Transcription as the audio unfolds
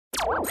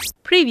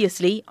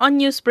Previously on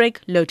Newsbreak,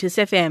 Lotus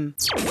FM.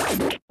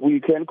 We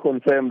can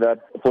confirm that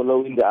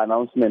following the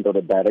announcement of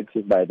the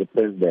directive by the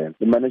President,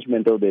 the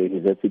management of the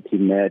university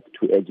met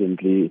to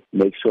urgently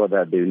make sure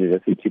that the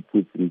university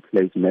puts in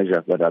place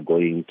measures that are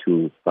going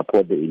to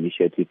support the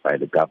initiative by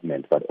the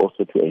government, but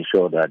also to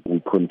ensure that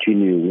we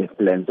continue with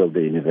plans of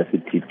the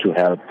university to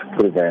help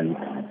prevent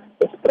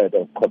the spread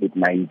of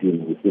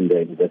COVID-19 within the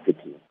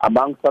university.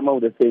 Among some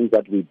of the things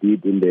that we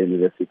did in the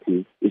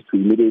university is to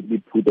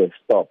immediately put a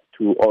stop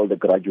to all the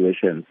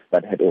graduations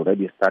that had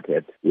already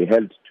started. We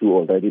held two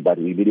already, but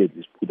we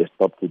immediately put a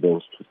stop to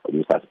those.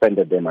 We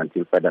suspended them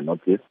until further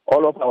notice.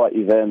 All of our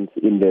events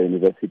in the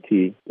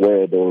university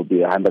where there will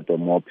be 100 or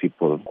more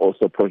people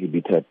also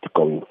prohibited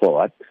going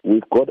forward.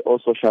 We've got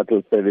also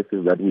shuttle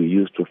services that we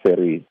use to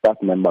ferry staff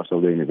members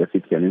of the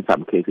university and in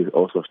some cases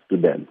also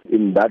students.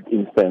 In that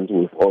instance,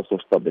 we've also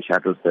stopped the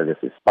shuttle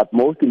services. But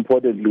most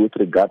importantly, with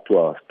regard to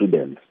our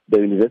students, the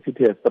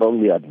university has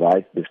strongly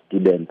advised the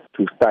students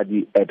to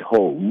study at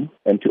home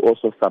and to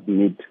also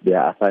submit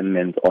their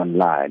assignments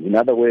online. In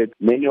other words,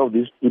 many of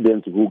these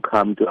students who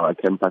come to our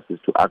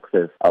campuses to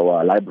access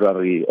our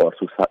library or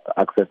to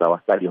access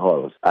our study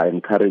halls are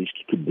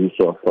encouraged to do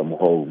so from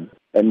home.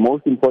 And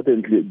most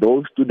importantly,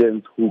 those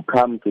students who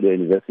come to the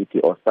university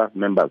or staff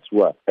members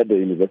who are at the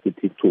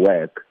university to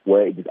work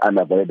where it is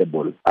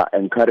unavoidable are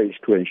encouraged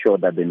to ensure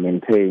that they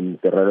maintain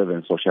the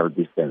relevant social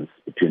distance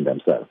between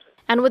themselves.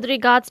 And with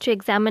regards to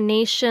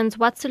examinations,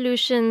 what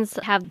solutions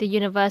have the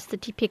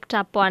university picked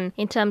up on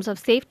in terms of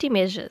safety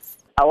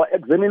measures? Our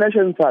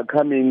examinations are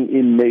coming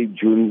in May,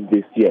 June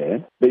this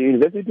year. The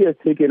university has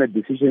taken a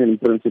decision in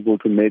principle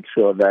to make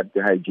sure that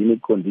the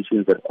hygienic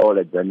conditions at all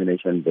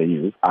examination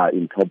venues are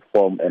in top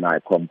form and are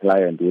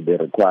compliant with the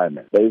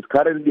requirements. There is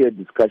currently a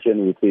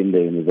discussion within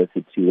the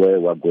university where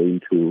we are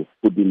going to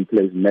put in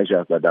place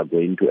measures that are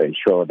going to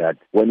ensure that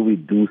when we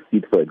do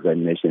sit for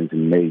examinations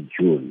in May,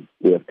 June,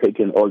 we have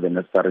taken all the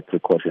necessary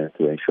precautions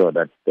to ensure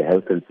that the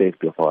health and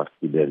safety of our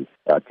students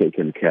are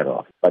taken care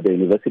of. But the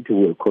university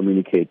will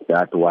communicate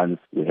that once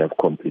we have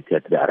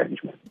completed the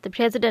arrangement. The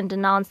President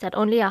announced that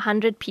only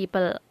 100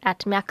 people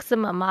at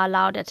maximum are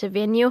allowed at a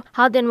venue.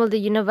 How then will the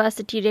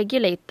university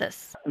regulate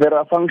this? There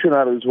are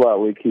functionaries who are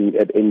working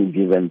at any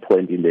given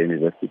point in the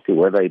university,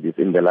 whether it is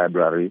in the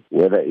library,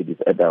 whether it is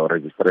at our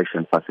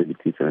registration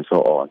facilities and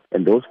so on.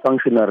 And those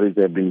functionaries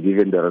have been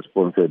given the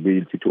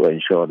responsibility to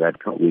ensure that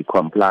we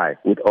comply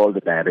with all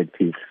the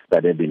directives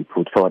that have been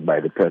put forward by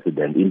the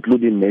President,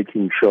 including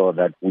making sure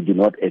that we do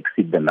not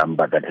exceed the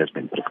number that has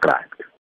been prescribed.